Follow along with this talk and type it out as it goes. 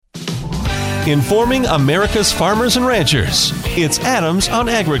Informing America's farmers and ranchers. It's Adams on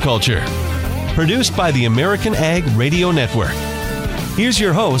Agriculture. Produced by the American Ag Radio Network. Here's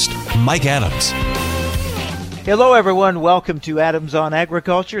your host, Mike Adams. Hello, everyone. Welcome to Adams on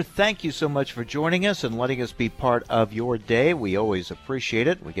Agriculture. Thank you so much for joining us and letting us be part of your day. We always appreciate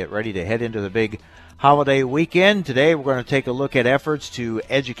it. We get ready to head into the big holiday weekend. Today, we're going to take a look at efforts to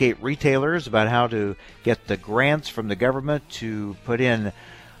educate retailers about how to get the grants from the government to put in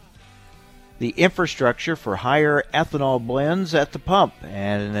the infrastructure for higher ethanol blends at the pump.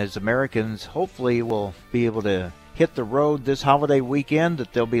 And as Americans hopefully will be able to hit the road this holiday weekend,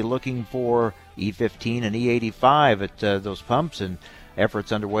 that they'll be looking for E15 and E85 at those pumps, and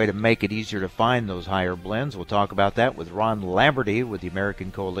efforts underway to make it easier to find those higher blends. We'll talk about that with Ron Lamberty with the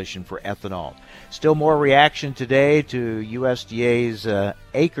American Coalition for Ethanol. Still more reaction today to USDA's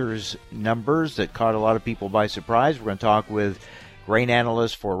acres numbers that caught a lot of people by surprise. We're going to talk with grain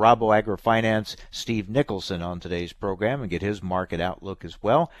analyst for Rabo AgriFinance, Steve Nicholson, on today's program and get his market outlook as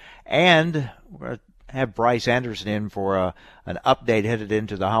well. And we're going to have Bryce Anderson in for an update headed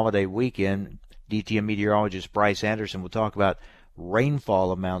into the holiday weekend. DTM meteorologist Bryce Anderson will talk about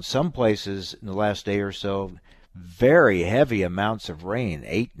rainfall amounts. Some places in the last day or so, very heavy amounts of rain,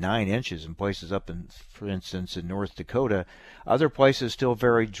 8-9 inches in places up in, for instance, in North Dakota. Other places still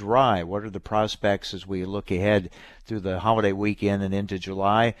very dry. What are the prospects as we look ahead through the holiday weekend and into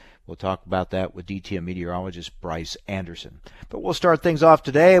July? We'll talk about that with DTM meteorologist Bryce Anderson. But we'll start things off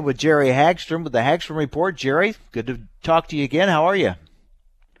today with Jerry Hagstrom with the Hagstrom Report. Jerry, good to talk to you again. How are you?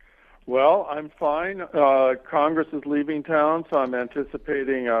 Well, I'm fine. Congress is leaving town, so I'm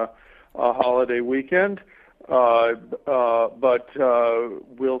anticipating a holiday weekend. But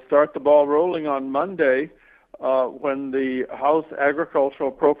we'll start the ball rolling on Monday when the House Agricultural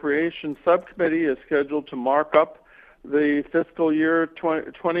Appropriations Subcommittee is scheduled to mark up the fiscal year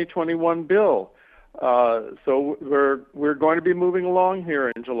 2021 bill. So we're going to be moving along here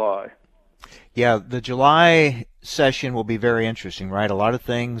in July. Yeah, the July session will be very interesting, right? A lot of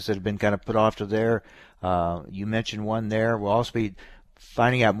things that have been kind of put off to there. You mentioned one there. We'll also be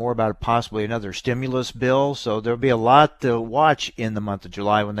finding out more about possibly another stimulus bill. So there'll be a lot to watch in the month of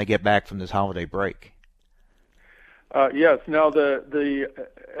July when they get back from this holiday break. Yes. Now,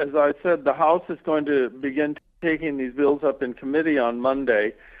 as I said, the House is going to begin taking these bills up in committee on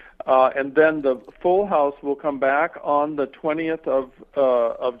Monday, and then the full House will come back on the 20th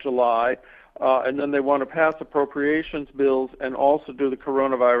of July, and then they want to pass appropriations bills and also do the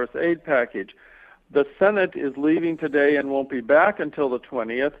coronavirus aid package. The Senate is leaving today and won't be back until the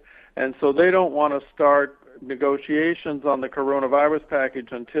 20th, and so they don't want to start negotiations on the coronavirus package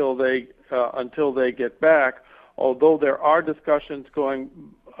until they get back. Although there are discussions going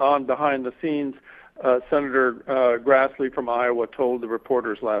on behind the scenes, Senator Grassley from Iowa told the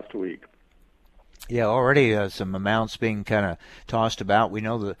reporters last week. Yeah, already some amounts being kind of tossed about. We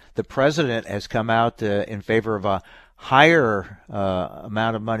know the president has come out in favor of a higher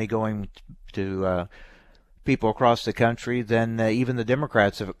amount of money going to people across the country than even the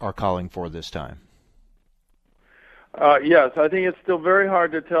Democrats are calling for this time. Yes, I think it's still very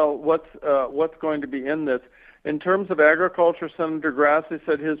hard to tell what's going to be in this. In terms of agriculture, Senator Grassley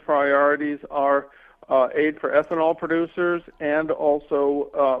said his priorities are aid for ethanol producers and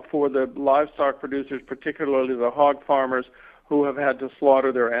also for the livestock producers, particularly the hog farmers who have had to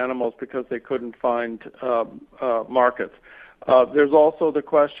slaughter their animals because they couldn't find markets. There's also the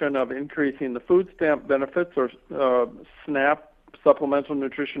question of increasing the food stamp benefits or SNAP, Supplemental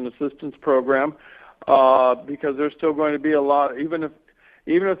Nutrition Assistance Program, because there's still going to be a lot, even if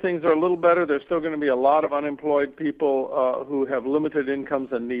things are a little better, there's still going to be a lot of unemployed people who have limited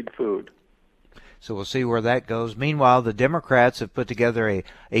incomes and need food. So we'll see where that goes. Meanwhile, the Democrats have put together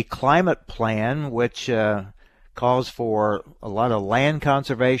a climate plan which calls for a lot of land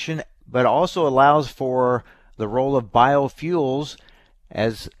conservation, but also allows for the role of biofuels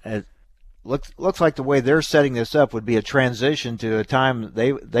as looks like the way they're setting this up would be a transition to a time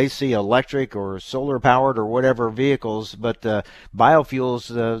they see electric or solar powered or whatever vehicles, but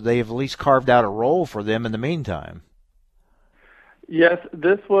biofuels, they've at least carved out a role for them in the meantime. Yes,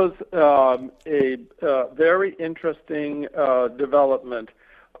 this was a very interesting development.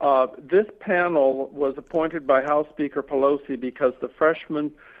 This panel was appointed by House Speaker Pelosi because the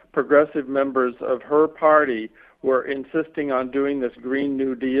freshman progressive members of her party were insisting on doing this Green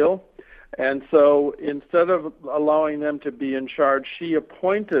New Deal. And so instead of allowing them to be in charge, she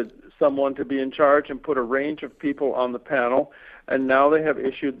appointed someone to be in charge and put a range of people on the panel, and now they have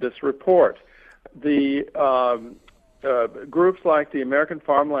issued this report. The groups like the American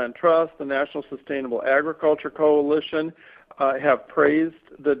Farmland Trust, the National Sustainable Agriculture Coalition have praised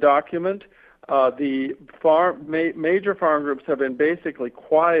the document. The major farm groups have been basically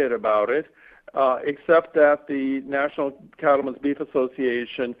quiet about it, except that the National Cattlemen's Beef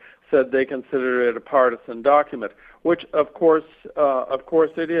Association said they consider it a partisan document, which of course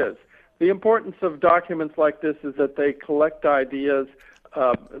it is. The importance of documents like this is that they collect ideas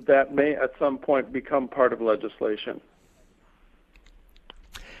that may at some point become part of legislation.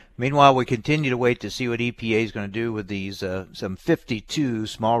 Meanwhile, we continue to wait to see what EPA is going to do with these some 52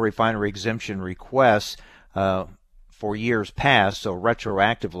 small refinery exemption requests for years past, so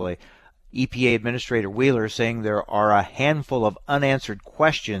retroactively. EPA Administrator Wheeler saying there are a handful of unanswered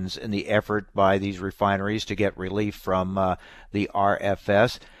questions in the effort by these refineries to get relief from the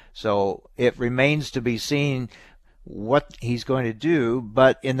RFS. So it remains to be seen what he's going to do.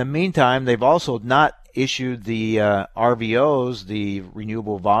 But in the meantime, they've also not issued the RVOs, the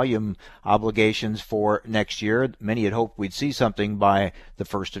renewable volume obligations for next year. Many had hoped we'd see something by the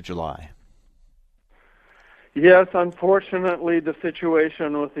 1st of July. Yes, unfortunately, the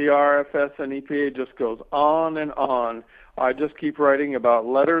situation with the RFS and EPA just goes on and on. I just keep writing about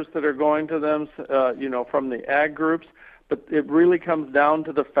letters that are going to them, from the ag groups. But it really comes down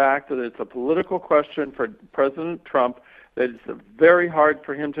to the fact that it's a political question for President Trump that it's very hard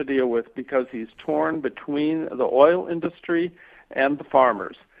for him to deal with because he's torn between the oil industry and the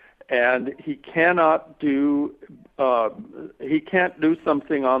farmers. And he can't do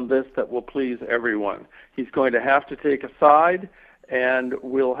something on this that will please everyone. He's going to have to take a side, and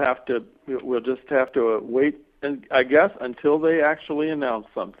we'll just have to wait, I guess, until they actually announce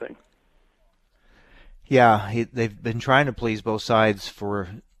something. Yeah, they've been trying to please both sides for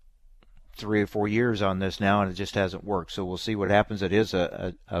 3 or 4 years on this now, and it just hasn't worked. So we'll see what happens. It is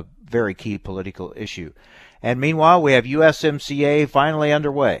a very key political issue. And meanwhile, we have USMCA finally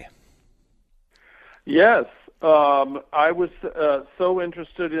underway. Yes. I was so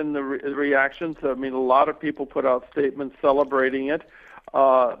interested in the reactions. I mean, a lot of people put out statements celebrating it.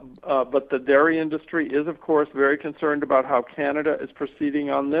 But the dairy industry is, of course, very concerned about how Canada is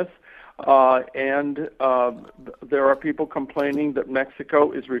proceeding on this. And there are people complaining that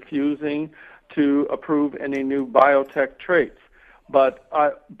Mexico is refusing to approve any new biotech traits. But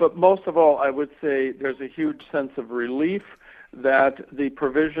most of all, I would say there's a huge sense of relief that the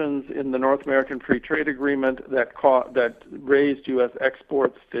provisions in the North American Free Trade Agreement that raised U.S.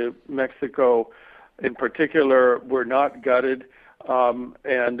 exports to Mexico in particular were not gutted.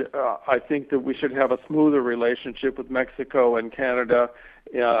 And I think that we should have a smoother relationship with Mexico and Canada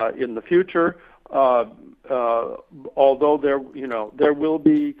in the future. Although there will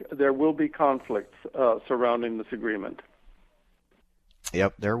be conflicts surrounding this agreement.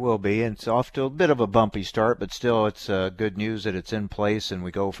 Yep, there will be, and it's off to a bit of a bumpy start, but still it's good news that it's in place, and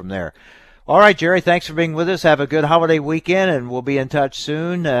we go from there. All right, Jerry, thanks for being with us. Have a good holiday weekend, and we'll be in touch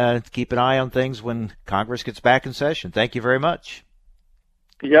soon. Keep an eye on things when Congress gets back in session. Thank you very much.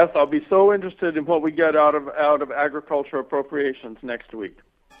 Yes, I'll be so interested in what we get out of agriculture appropriations next week.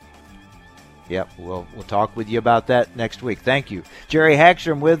 Yep, we'll talk with you about that next week. Thank you. Jerry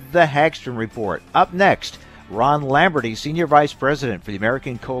Hagstrom with the Hagstrom Report. Up next, Ron Lamberty, Senior Vice President for the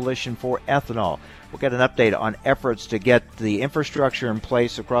American Coalition for Ethanol. We'll get an update on efforts to get the infrastructure in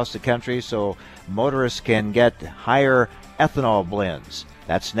place across the country so motorists can get higher ethanol blends.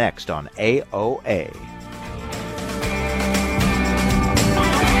 That's next on AOA.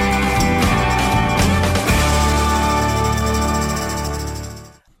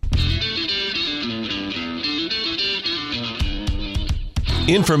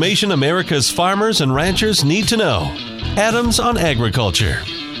 Information America's farmers and ranchers need to know. Adams on Agriculture.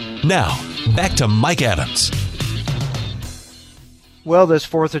 Now, back to Mike Adams. Well, this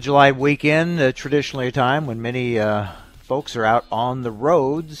 4th of July weekend, traditionally a time when many folks are out on the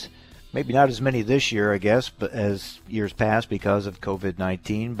roads. Maybe not as many this year, I guess, but as years past because of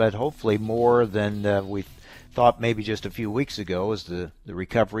COVID-19, but hopefully more than we thought maybe just a few weeks ago as the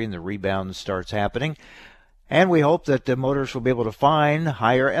recovery and the rebound starts happening. And we hope that the motorists will be able to find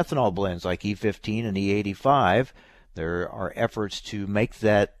higher ethanol blends like E15 and E85. There are efforts to make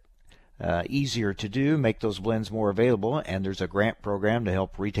that easier to do, make those blends more available, and there's a grant program to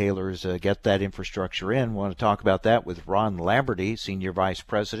help retailers get that infrastructure in. We want to talk about that with Ron Lamberty, Senior Vice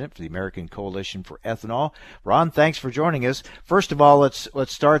President for the American Coalition for Ethanol. Ron, thanks for joining us. First of all, let's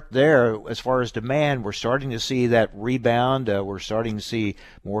start there. As far as demand, we're starting to see that rebound. We're starting to see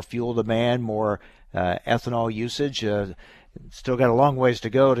more fuel demand, more ethanol usage. Still got a long ways to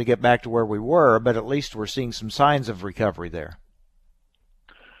go to get back to where we were, but at least we're seeing some signs of recovery there.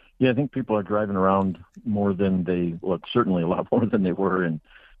 Yeah, I think people are driving around more than certainly a lot more than they were in,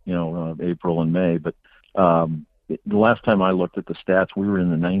 April and May. But, the last time I looked at the stats, we were in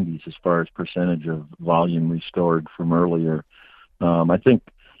the 90s as far as percentage of volume restored from earlier. I think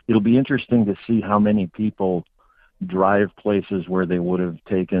it'll be interesting to see how many people drive places where they would have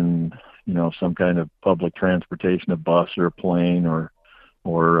taken, some kind of public transportation, a bus or a plane, or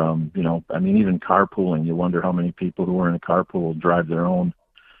even carpooling. You wonder how many people who are in a carpool drive their own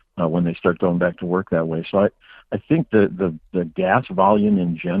when they start going back to work that way. So I think the gas volume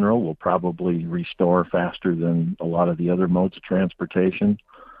in general will probably restore faster than a lot of the other modes of transportation.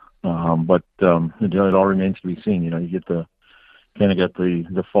 But it all remains to be seen. You get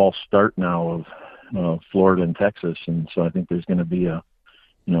the false start now of Florida and Texas, and so I think there's going to be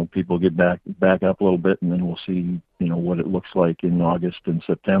people get back up a little bit, and then we'll see what it looks like in August and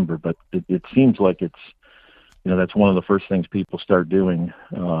September. But it seems like it's that's one of the first things people start doing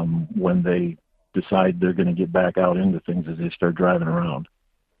when they decide they're going to get back out into things, as they start driving around.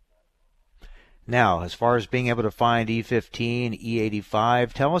 Now, as far as being able to find E15,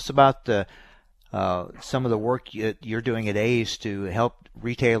 E85, tell us about some of the work you're doing at ACE to help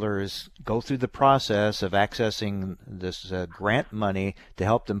retailers go through the process of accessing this grant money to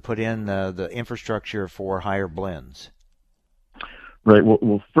help them put in the infrastructure for higher blends. Right.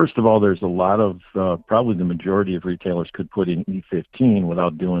 Well, first of all, there's a lot of, probably the majority of retailers could put in E15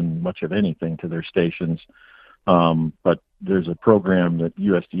 without doing much of anything to their stations. But there's a program that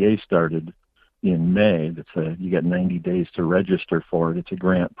USDA started in May you got 90 days to register for it. It's a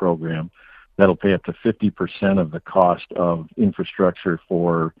grant program that'll pay up to 50% of the cost of infrastructure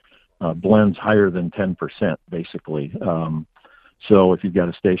for blends higher than 10%, basically. So if you've got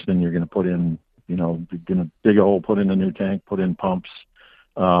a station and you're going to put in, you're going to dig a hole, put in a new tank, put in pumps,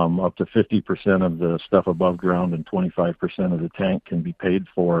 up to 50% of the stuff above ground and 25% of the tank can be paid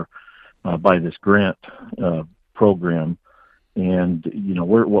for by this grant program. And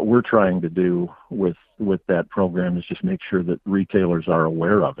what we're trying to do with that program is just make sure that retailers are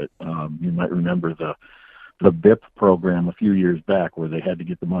aware of it. You might remember the BIP program a few years back, where they had to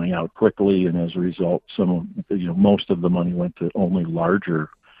get the money out quickly, and as a result, most of the money went to only larger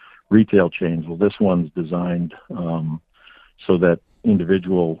retail chains. Well, this one's designed so that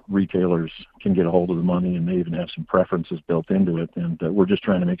individual retailers can get a hold of the money, and they even have some preferences built into it. And we're just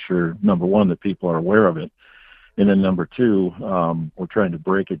trying to make sure, number one, that people are aware of it. And then number two, we're trying to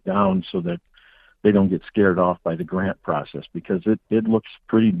break it down so that they don't get scared off by the grant process, because it looks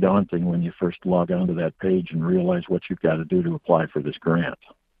pretty daunting when you first log onto that page and realize what you've got to do to apply for this grant.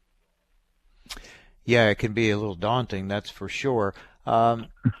 Yeah, it can be a little daunting, that's for sure.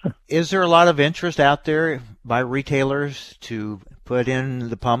 Is there a lot of interest out there by retailers to put in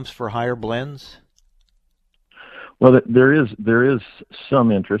the pumps for higher blends? Well, there is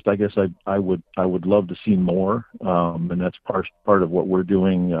some interest. I guess I would love to see more, and that's part of what we're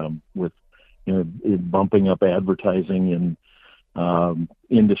doing with bumping up advertising in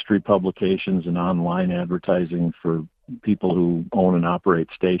industry publications and online advertising for people who own and operate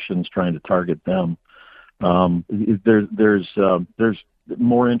stations, trying to target them. There's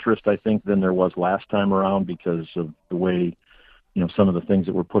more interest, I think, than there was last time around, because of the way some of the things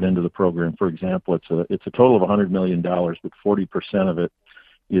that were put into the program. For example, it's a total of $100 million, but 40% of it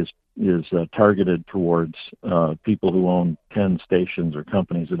is targeted towards people who own 10 stations, or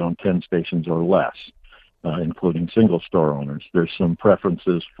companies that own 10 stations or less, including single store owners. There's some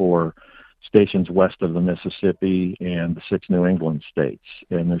preferences for stations west of the Mississippi and the 6 New England states,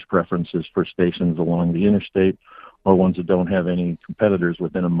 and there's preferences for stations along the interstate, or ones that don't have any competitors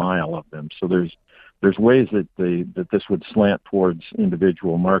within a mile of them. So there's ways that this would slant towards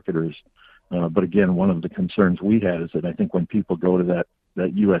individual marketers. But again, one of the concerns we had is that I think when people go to that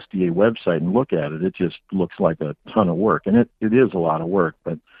USDA website and look at it, it just looks like a ton of work. And it is a lot of work,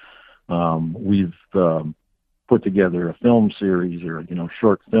 but we've put together a film series, or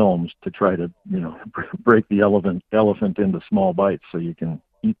short films, to try to break the elephant into small bites so you can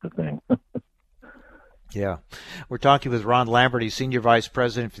eat the thing. Yeah. We're talking with Ron Lamberty, Senior Vice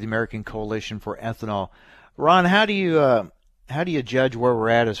President for the American Coalition for Ethanol. Ron, how do you judge where we're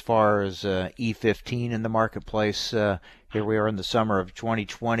at as far as E15 in the marketplace? Here we are in the summer of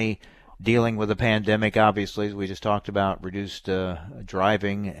 2020, dealing with a pandemic, obviously, as we just talked about, reduced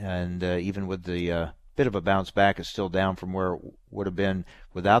driving, and even with the bit of a bounce back, it's still down from where it would have been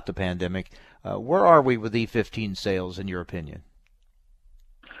without the pandemic. Where are we with E15 sales, in your opinion?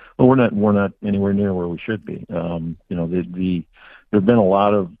 Well, we're not anywhere near where we should be. There've been a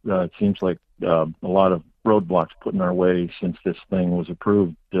lot of it seems like a lot of roadblocks put in our way since this thing was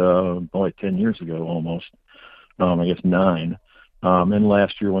approved 10 years ago almost. I guess 9. And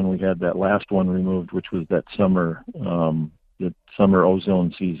last year, when we had that last one removed, which was that summer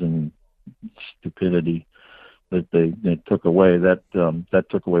ozone season stupidity, that they took away. That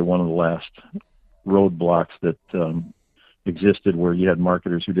took away one of the last roadblocks that existed, where you had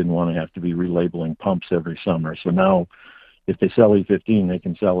marketers who didn't want to have to be relabeling pumps every summer. So now, if they sell E15, they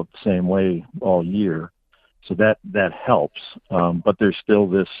can sell it the same way all year. So that helps. But there's still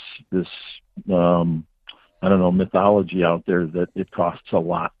this mythology out there that it costs a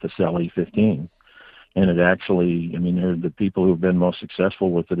lot to sell E15. And it actually, the people who've been most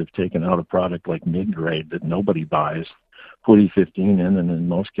successful with it have taken out a product like mid-grade that nobody buys, put E15 in, and in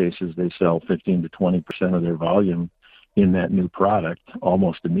most cases they sell 15 to 20% of their volume in that new product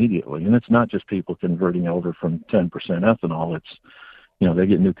almost immediately. And it's not just people converting over from 10% ethanol. It's, they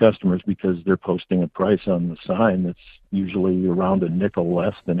get new customers because they're posting a price on the sign that's usually around a nickel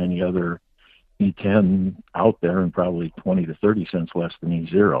less than any other E10 out there, and probably 20 to 30 cents less than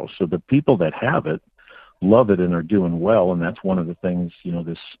E0. So the people that have it love it and are doing well, and that's one of the things,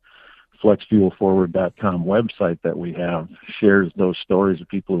 this flexfuelforward.com website that we have shares those stories of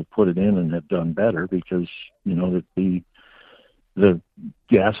people who put it in and have done better, because, that the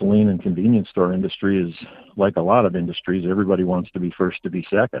gasoline and convenience store industry is like a lot of industries. Everybody wants to be first to be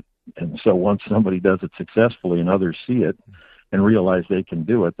second. And so once somebody does it successfully and others see it and realize they can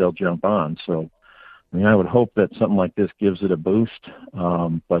do it, they'll jump on. So, I would hope that something like this gives it a boost.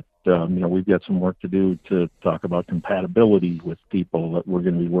 But we've got some work to do to talk about compatibility with people that we're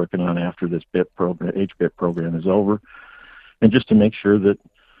going to be working on after this HBIT program is over. And just to make sure that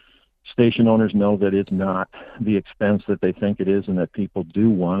station owners know that it's not the expense that they think it is, and that people do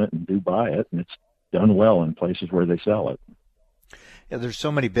want it and do buy it, and it's done well in places where they sell it. Yeah, there's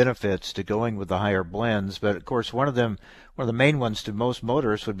so many benefits to going with the higher blends, but of course one of the main ones to most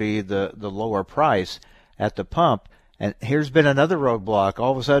motorists would be the lower price at the pump. And here's been another roadblock.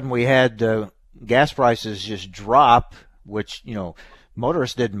 All of a sudden we had gas prices just drop, which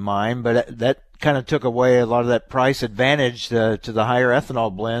motorists didn't mind, but that kind of took away a lot of that price advantage to the higher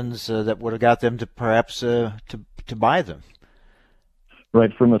ethanol blends that would have got them to perhaps to buy them.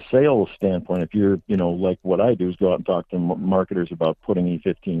 Right. From a sales standpoint, if you're, like what I do is go out and talk to marketers about putting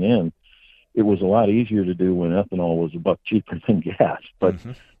E15 in, it was a lot easier to do when ethanol was a buck cheaper than gas. But,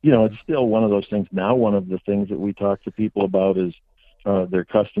 it's still one of those things. Now, one of the things that we talk to people about is their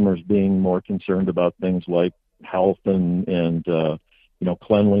customers being more concerned about things like health and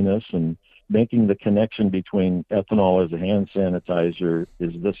cleanliness, and making the connection between ethanol as a hand sanitizer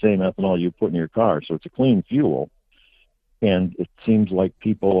is the same ethanol you put in your car. So it's a clean fuel. And it seems like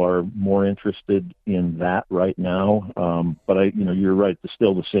people are more interested in that right now. But you're right. It's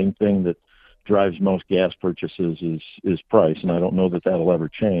still the same thing that drives most gas purchases is price. And I don't know that that'll ever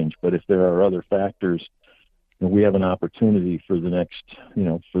change. But if there are other factors, we have an opportunity for the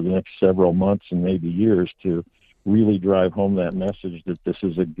next several months and maybe years to really drive home that message that this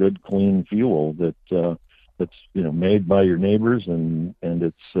is a good, clean fuel that's made by your neighbors, and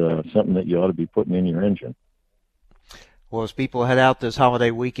it's something that you ought to be putting in your engine. Well, as people head out this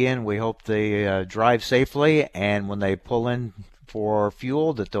holiday weekend, we hope they drive safely, and when they pull in for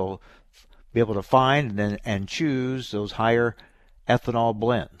fuel, that they'll be able to find and choose those higher ethanol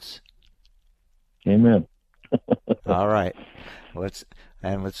blends. Amen. All right. Let's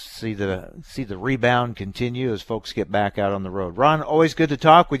see the rebound continue as folks get back out on the road. Ron, always good to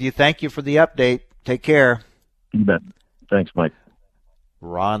talk with you. Thank you for the update. Take care. You bet. Thanks, Mike.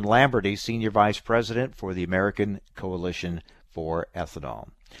 Ron Lamberty, Senior Vice President for the American Coalition for Ethanol.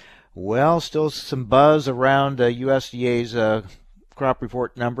 Well, still some buzz around USDA's crop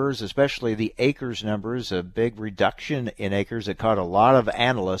report numbers, especially the acres numbers, a big reduction in acres that caught a lot of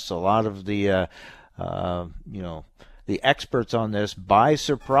analysts, a lot of the the experts on this by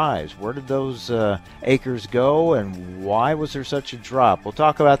surprise. Where did those acres go, and why was there such a drop? We'll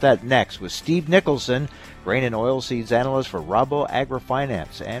talk about that next with Steve Nicholson, grain and oilseeds analyst for Rabo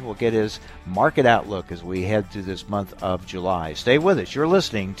AgriFinance, and we'll get his market outlook as we head through this month of July. Stay with us. You're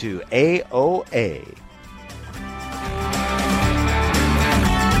listening to AOA.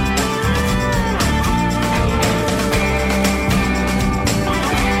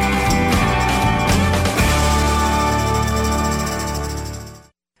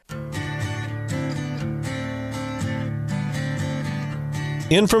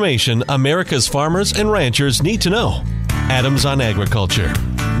 Information America's farmers and ranchers need to know. Adams on Agriculture.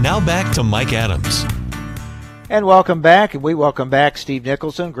 Now back to Mike Adams. And welcome back. We welcome back Steve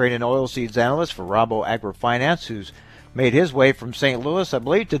Nicholson, grain and oilseeds analyst for Rabo AgriFinance, who's made his way from St. Louis, I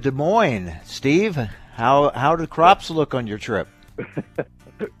believe, to Des Moines. Steve, how did crops look on your trip?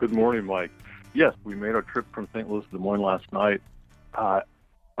 Good morning, Mike. Yes, we made our trip from St. Louis to Des Moines last night.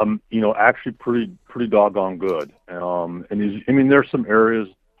 Actually pretty doggone good. And there's some areas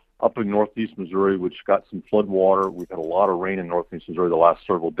up in northeast Missouri, which got some flood water. We've had a lot of rain in northeast Missouri the last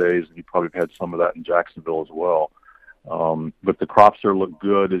several days, and you probably had some of that in Jacksonville as well. But the crops there look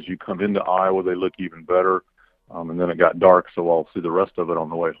good. As you come into Iowa, they look even better. And then it got dark, so I'll see the rest of it on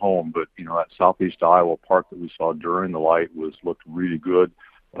the way home. But, that southeast Iowa part that we saw during the light looked really good.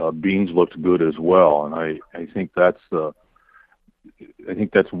 Beans looked good as well. And I think that's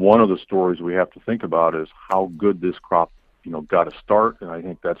one of the stories we have to think about is how good this crop, got to start. And I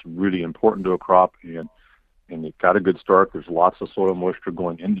think that's really important to a crop. And it got a good start. There's lots of soil moisture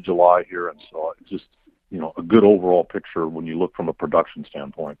going into July here. And so it's just, a good overall picture when you look from a production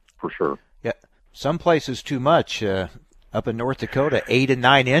standpoint, for sure. Yeah. Some places too much. Up in North Dakota, 8 and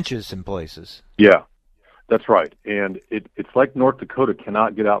 9 inches in places. Yeah, that's right. And it's like North Dakota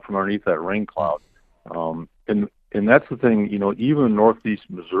cannot get out from underneath that rain cloud. And that's the thing, even in northeast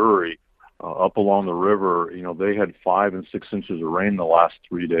Missouri, up along the river, they had 5 and 6 inches of rain the last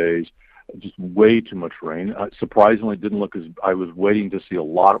 3 days. Just way too much rain. Surprisingly, it didn't look as I was waiting to see a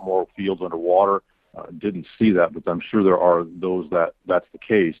lot more fields underwater. Didn't see that, but I'm sure there are those that's the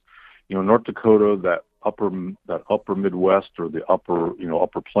case. North Dakota, that upper Midwest or the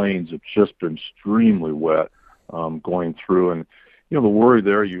upper plains have just been extremely wet going through. And, the worry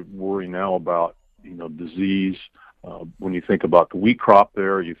there, you worry now about, disease. When you think about the wheat crop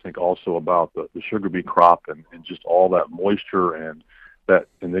there, you think also about the sugar beet crop and just all that moisture and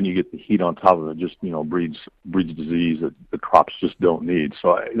then you get the heat on top of it, just, breeds disease that the crops just don't need.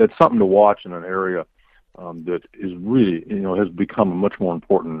 So that's something to watch in an area that is really, has become a much more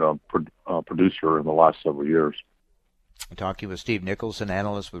important producer in the last several years. I'm talking with Steve Nicholson,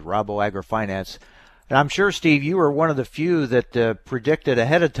 analyst with Rabo AgriFinance. And I'm sure, Steve, you were one of the few that predicted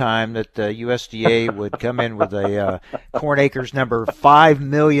ahead of time that the USDA would come in with a corn acres number 5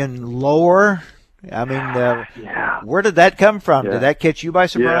 million lower. I mean, where did that come from? Did that catch you by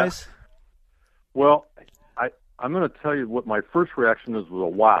surprise? Yeah. Well, I'm going to tell you what my first reaction was a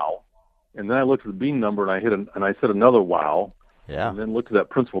wow. And then I looked at the bean number and I said another wow. Yeah. And then looked at that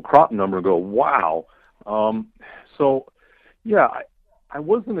principal crop number and go, wow. I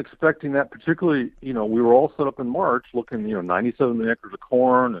wasn't expecting that particularly. We were all set up in March looking, 97 million acres of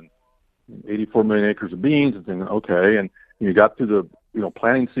corn and 84 million acres of beans and thinking, okay. And you got through the,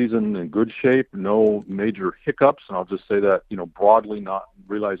 planting season in good shape, no major hiccups. And I'll just say that, broadly, not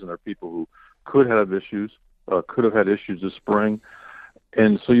realizing there are people who could have had issues this spring.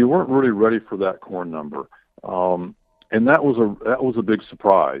 And so you weren't really ready for that corn number. And that was a big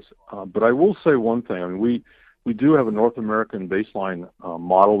surprise. But I will say one thing. I mean, we do have a North American baseline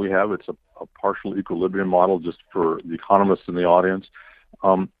model we have. It's a partial equilibrium model just for the economists in the audience.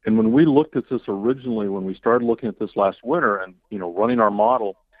 And when we looked at this originally, when we started looking at this last winter and, running our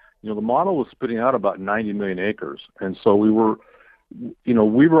model, the model was spitting out about 90 million acres. And so we were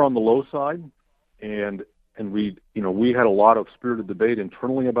on the low side and we had a lot of spirited debate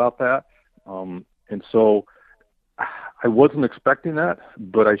internally about that. And so I wasn't expecting that,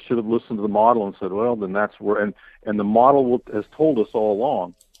 but I should have listened to the model and said, well, then that's where, and the model has told us all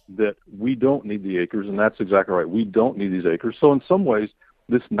along that we don't need the acres, and that's exactly right. We don't need these acres. So in some ways,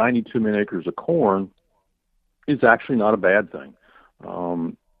 this 92 million acres of corn is actually not a bad thing.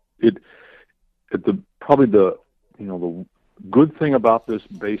 Probably the good thing about this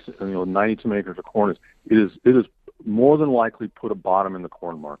base, 92 million acres of corn is it is more than likely put a bottom in the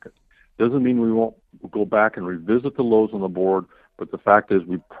corn market. Doesn't mean we won't go back and revisit the lows on the board, but the fact is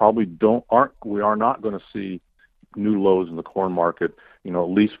we are not going to see new lows in the corn market, at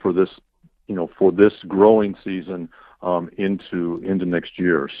least for this, for this growing season into next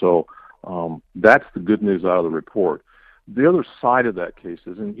year. So that's the good news out of the report. The other side of that case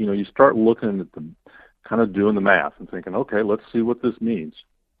is, and you start looking at the kind of doing the math and thinking, okay, let's see what this means.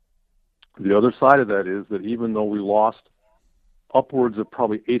 The other side of that is that even though we lost upwards of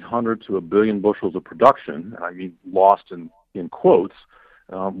probably 800 to 1 billion bushels of production, and I mean lost in quotes,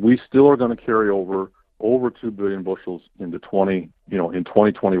 we still are going to carry over 2 billion bushels into in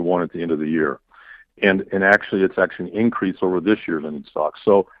 2021 at the end of the year. And actually it's actually an increase over this year's ending stock.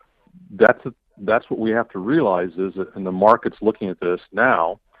 So that's what we have to realize is that, and the market's looking at this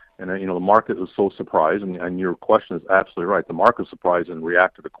now, and the market was so surprised, and your question is absolutely right. The market was surprised and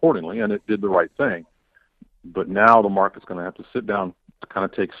reacted accordingly, and it did the right thing. But now the market's going to have to sit down to kind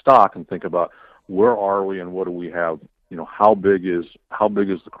of take stock and think about where are we and what do we have? How big is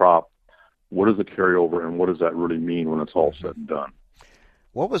the crop? What is the carryover, and what does that really mean when it's all said and done?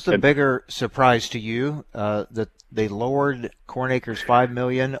 What was the bigger surprise to you, that they lowered corn acres 5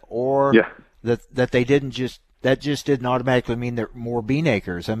 million, or that they didn't that just didn't automatically mean there were more bean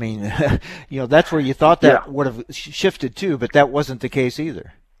acres? I mean, that's where you thought that would have shifted to, but that wasn't the case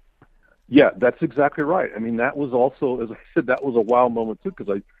either. Yeah, that's exactly right. I mean, that was also, as I said, that was a wow moment too,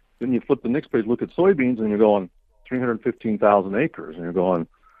 because then you flip the next page, look at soybeans, and you're going 315,000 acres, and you're going,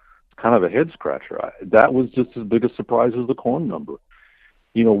 it's kind of a head scratcher. That was just as big a surprise as the corn number.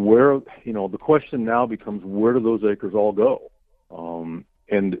 The question now becomes, where do those acres all go?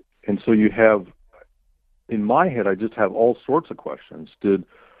 And so you have, in my head, I just have all sorts of questions. Did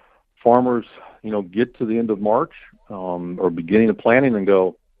farmers, get to the end of March or beginning of planting and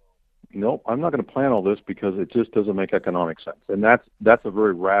go, nope, I'm not going to plant all this because it just doesn't make economic sense. And that's a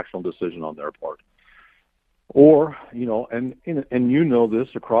very rational decision on their part. Or, and this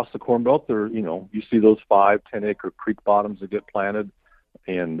across the Corn Belt, you see those 5-10 acre creek bottoms that get planted,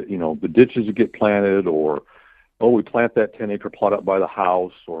 and the ditches that get planted, or we plant that 10 acre plot up by the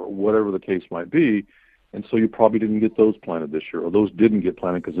house, or whatever the case might be. And so you probably didn't get those planted this year, or those didn't get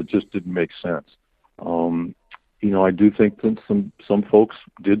planted because it just didn't make sense. I do think that some folks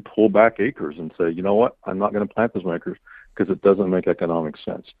did pull back acres and say, you know what, I'm not going to plant those acres because it doesn't make economic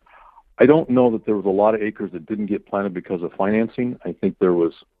sense. I don't know that there was a lot of acres that didn't get planted because of financing. I think there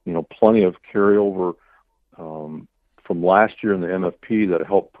was, plenty of carryover from last year in the MFP that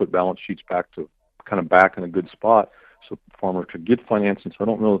helped put balance sheets back in a good spot so farmers could get financing. So I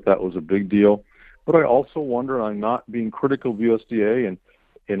don't know that was a big deal. But I also wonder, I'm not being critical of USDA,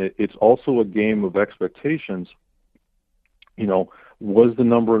 and it's also a game of expectations. Was the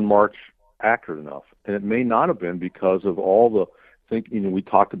number in March accurate enough? And it may not have been because of all the we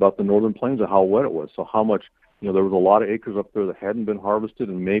talked about the northern plains and how wet it was. So how much, there was a lot of acres up there that hadn't been harvested,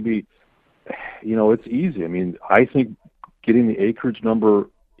 and maybe, it's easy. I mean, I think getting the acreage number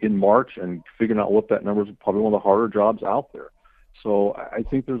in March and figuring out what that number is probably one of the harder jobs out there. So I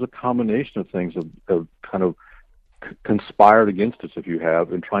think there's a combination of things of kind of conspired against us, if you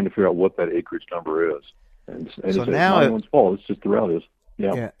have, in trying to figure out what that acreage number is. And so it's now not anyone's fault. It's just the reality is.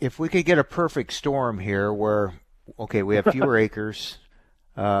 Yeah. If we could get a perfect storm here where, we have fewer acres.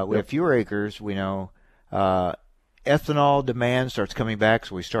 We know ethanol demand starts coming back,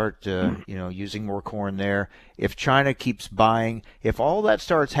 so we start, using more corn there. If China keeps buying, if all that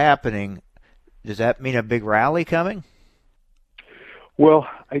starts happening, does that mean a big rally coming? Well,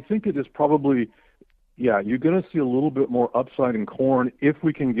 I think it is probably, you're going to see a little bit more upside in corn if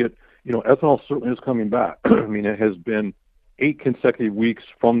we can get, ethanol certainly is coming back. I mean, it has been 8 consecutive weeks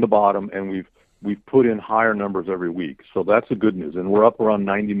from the bottom, and we've put in higher numbers every week. So that's the good news. And we're up around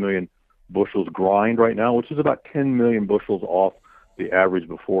 90 million bushels grind right now, which is about 10 million bushels off the average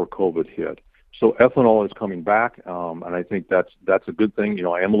before COVID hit. So ethanol is coming back, and I think that's a good thing.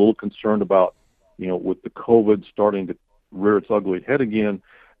 I am a little concerned about, with the COVID starting to rear its ugly head again,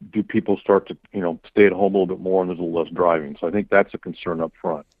 do people start to, stay at home a little bit more, and there's a little less driving. So I think that's a concern up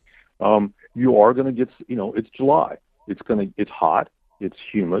front. You are going to get, it's July. It's hot. It's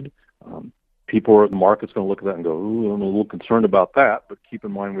humid. The market's going to look at that and go, ooh, I'm a little concerned about that. But keep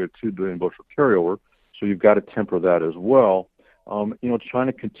in mind we have 2 billion bushel carryover, so you've got to temper that as well.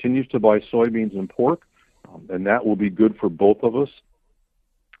 China continues to buy soybeans and pork, and that will be good for both of us.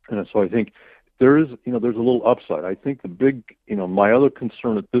 And so I think there's a little upside. I think the big, my other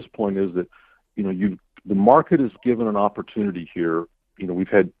concern at this point is that, the market is given an opportunity here. We've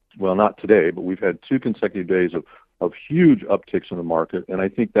had, well, not today, but we've had 2 consecutive days of huge upticks in the market, and I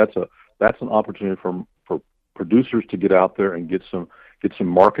think that's an opportunity for producers to get out there and get some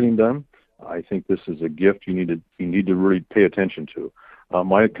marketing done. I think this is a gift you need to really pay attention to.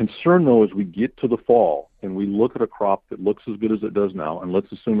 My concern, though, is we get to the fall and we look at a crop that looks as good as it does now, and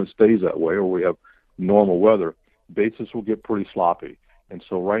let's assume it stays that way, or we have normal weather, basis will get pretty sloppy. And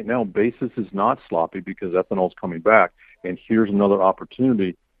so right now, basis is not sloppy because ethanol is coming back, and here's another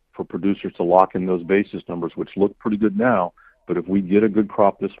opportunity for producers to lock in those basis numbers, which look pretty good now. But if we get a good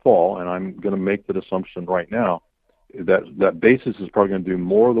crop this fall, and I'm going to make that assumption right now, that basis is probably going to do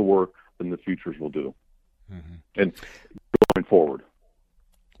more of the work than the futures will do. Mm-hmm. And going forward,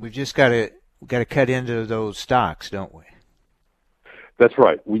 we've just got to cut into those stocks, don't we? That's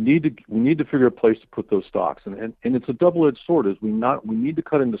right. We need to figure a place to put those stocks, and it's a double-edged sword. Is we need to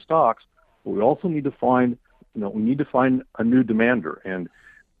cut into stocks, but we also need to find a new demander. And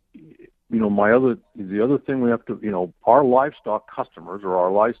the other thing we have to, our livestock customers or our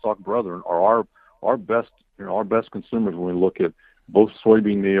livestock brethren are our best consumers when we look at both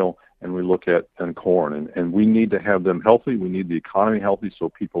soybean meal and we look at corn, and we need to have them healthy. We need the economy healthy so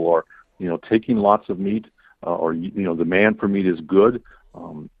people are, taking lots of meat, or demand for meat is good,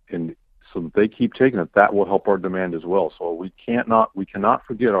 and so that they keep taking it. That will help our demand as well. So we cannot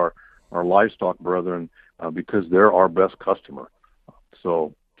forget our livestock brethren because they're our best customer.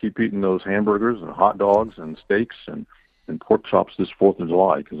 So keep eating those hamburgers and hot dogs and steaks and pork chops this 4th of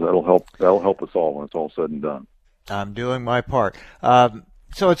July, because that'll help us all when it's all said and done. I'm doing my part.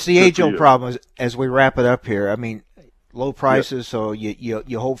 So it's the age-old problem as we wrap it up here. I mean, low prices, so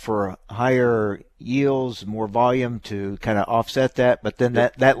you hope for higher yields, more volume to kind of offset that, but then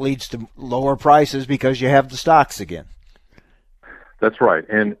that leads to lower prices because you have the stocks again. That's right,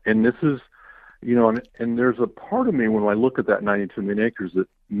 and this is, and there's a part of me when I look at that 92 million acres that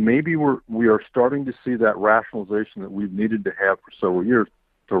maybe we are starting to see that rationalization that we've needed to have for several years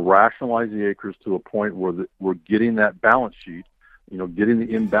to rationalize the acres to a point where we're getting that balance sheet, getting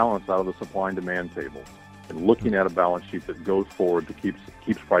the imbalance out of the supply and demand table, and looking at a balance sheet that goes forward to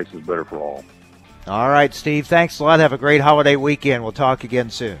keeps prices better for all. All right, Steve, thanks a lot. Have a great holiday weekend. We'll talk again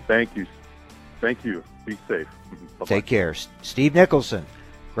soon. Thank you. Be safe. Bye-bye. Take care. Steve Nicholson,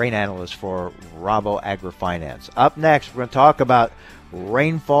 grain analyst for Rabo AgriFinance. Up next, we're going to talk about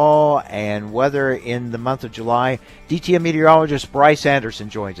rainfall and weather in the month of July. DTN meteorologist Bryce Anderson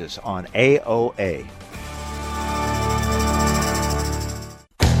joins us on AOA.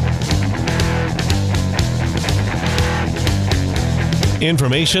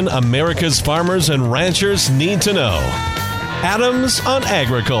 Information America's farmers and ranchers need to know. Adams on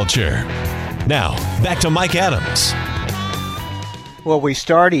Agriculture. Now, back to Mike Adams. Well, we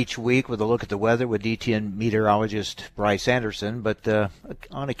start each week with a look at the weather with DTN meteorologist Bryce Anderson, but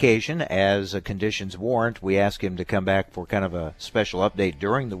on occasion, as conditions warrant, we ask him to come back for kind of a special update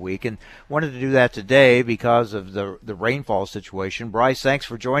during the week, and wanted to do that today because of the rainfall situation. Bryce, thanks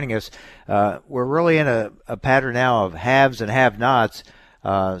for joining us. We're really in a pattern now of haves and have-nots.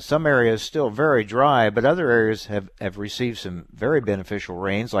 Some areas still very dry, but other areas have received some very beneficial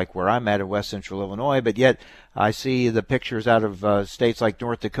rains, like where I'm at in west central Illinois, but yet I see the pictures out of states like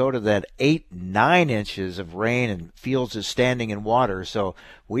North Dakota that 8-9 inches of rain and fields is standing in water. So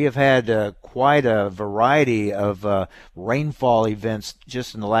we have had quite a variety of rainfall events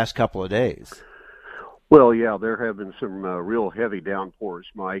just in the last couple of days. Well, yeah, there have been some real heavy downpours,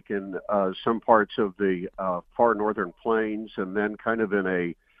 Mike, in some parts of the far northern plains, and then kind of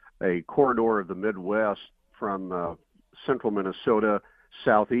in a corridor of the Midwest from central Minnesota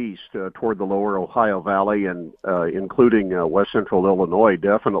southeast toward the lower Ohio Valley, and including west central Illinois.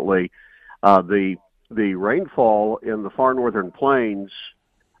 Definitely, the rainfall in the far northern plains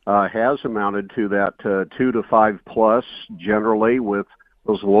has amounted to that 2 to 5 plus generally, with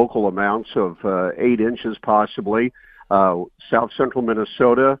those local amounts of 8 inches possibly. South central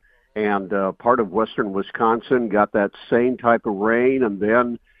Minnesota and part of western Wisconsin got that same type of rain, and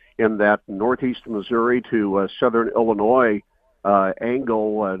then in that northeast Missouri to southern Illinois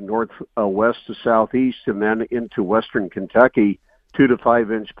angle, northwest to southeast, and then into western Kentucky, 2 to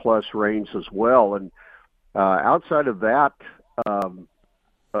 5 inch plus rains as well. And outside of that,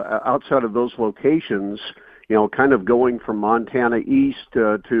 outside of those locations, kind of going from Montana east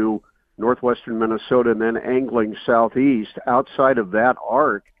to northwestern Minnesota and then angling southeast, outside of that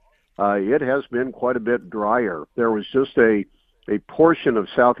arc, it has been quite a bit drier. There was just a portion of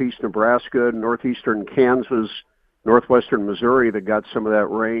southeast Nebraska, northeastern Kansas, northwestern Missouri that got some of that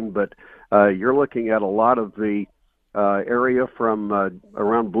rain, but you're looking at a lot of the area from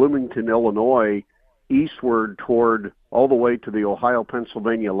around Bloomington, Illinois, eastward toward all the way to the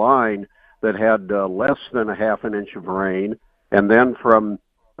Ohio-Pennsylvania line that had less than a half an inch of rain, and then from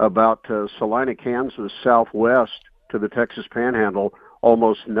about Salina, Kansas, southwest to the Texas Panhandle,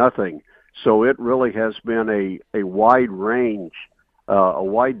 almost nothing. So it really has been a wide range, a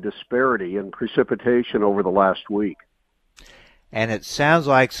wide disparity in precipitation over the last week. And it sounds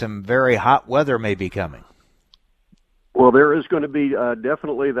like some very hot weather may be coming. Well, there is going to be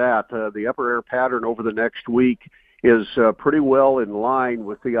definitely that. The upper air pattern over the next week is pretty well in line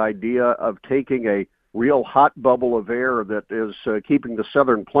with the idea of taking a real hot bubble of air that is keeping the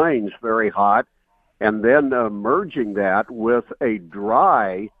southern plains very hot, and then merging that with a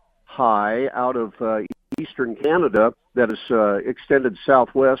dry high out of eastern Canada that is extended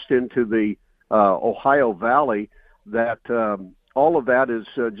southwest into the Ohio Valley, that all of that is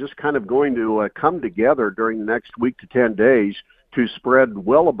just kind of going to come together during the next week to 10 days to spread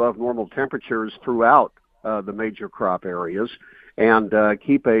well above normal temperatures throughout the major crop areas, and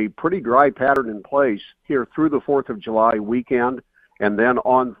keep a pretty dry pattern in place here through the 4th of July weekend, and then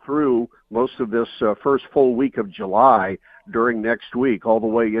on through most of this first full week of July during next week, all the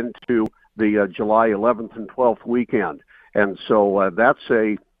way into the July 11th and 12th weekend. And so that's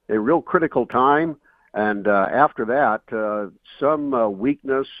a real critical time. And after that, some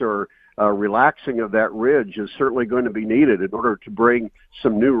weakness or relaxing of that ridge is certainly going to be needed in order to bring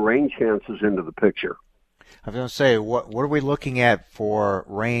some new rain chances into the picture. I was going to say, what are we looking at for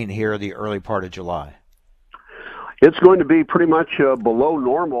rain here the early part of July? It's going to be pretty much below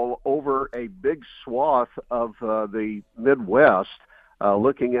normal over a big swath of the Midwest.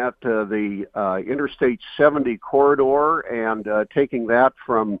 Looking at the Interstate 70 corridor and taking that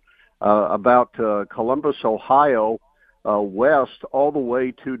from about Columbus, Ohio, west all the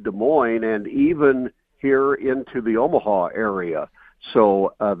way to Des Moines and even here into the Omaha area.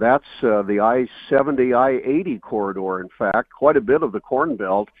 So that's the I-70, I-80 corridor, in fact, quite a bit of the Corn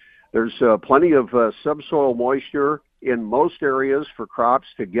Belt. There's plenty of subsoil moisture in most areas for crops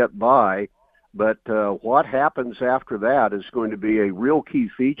to get by, but what happens after that is going to be a real key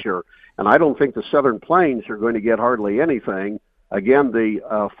feature, and I don't think the Southern Plains are going to get hardly anything. Again,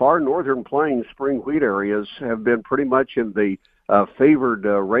 the far northern plains spring wheat areas have been pretty much in the favored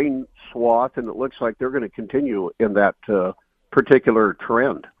rain swath, and it looks like they're going to continue in that particular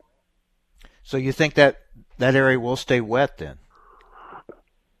trend. So you think that area will stay wet then?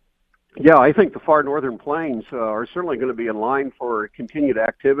 Yeah, I think the far northern plains are certainly going to be in line for continued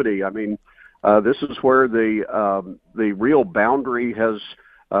activity. I mean, this is where the real boundary has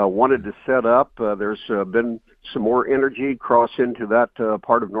wanted to set up. There's been some more energy cross into that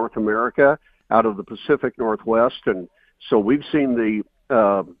part of North America out of the Pacific Northwest, and so we've seen the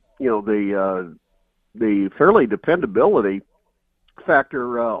fairly dependability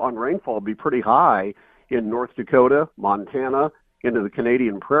factor on rainfall be pretty high in North Dakota, Montana, into the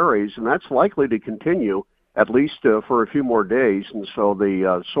Canadian prairies, and that's likely to continue at least for a few more days. And so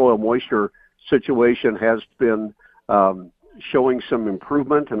the soil moisture situation has been showing some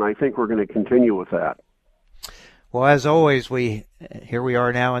improvement, and I think we're going to continue with that. Well, as always, here we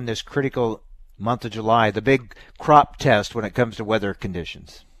are now in this critical month of July, the big crop test when it comes to weather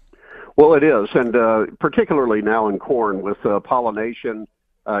conditions. Well, it is, and particularly now in corn with pollination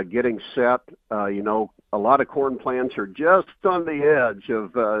getting set. A lot of corn plants are just on the edge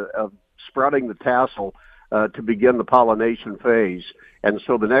of sprouting the tassel to begin the pollination phase. And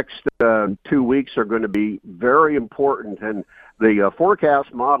so the next 2 weeks are going to be very important. And the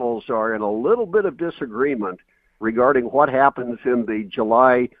forecast models are in a little bit of disagreement regarding what happens in the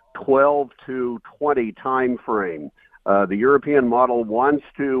July 12 to 20 time frame. The European model wants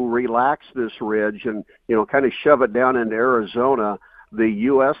to relax this ridge and, kind of shove it down into Arizona. The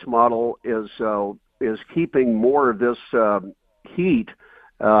U.S. model is keeping more of this heat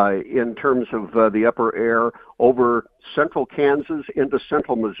in terms of the upper air over central Kansas into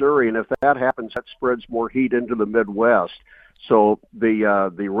central Missouri, and if that happens, that spreads more heat into the Midwest. So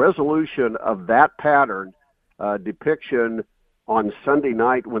the resolution of that pattern depiction on Sunday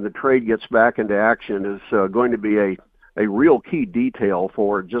night when the trade gets back into action is going to be a real key detail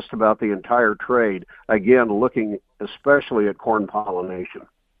for just about the entire trade, again, looking especially at corn pollination.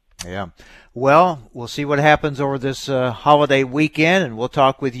 Yeah. Well, we'll see what happens over this holiday weekend, and we'll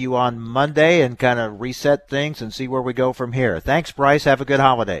talk with you on Monday and kind of reset things and see where we go from here. Thanks, Bryce. Have a good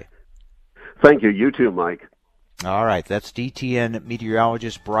holiday. Thank you. You too, Mike. All right. That's DTN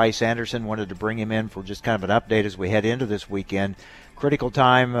meteorologist Bryce Anderson. Wanted to bring him in for just kind of an update as we head into this weekend. Critical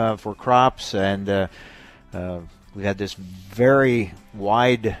time for crops, and we had this very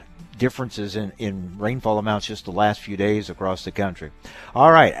wide differences in rainfall amounts just the last few days across the country.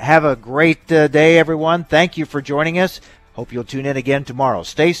 All right. Have a great day, everyone. Thank you for joining us. Hope you'll tune in again tomorrow.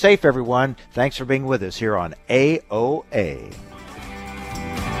 Stay safe, everyone. Thanks for being with us here on AOA.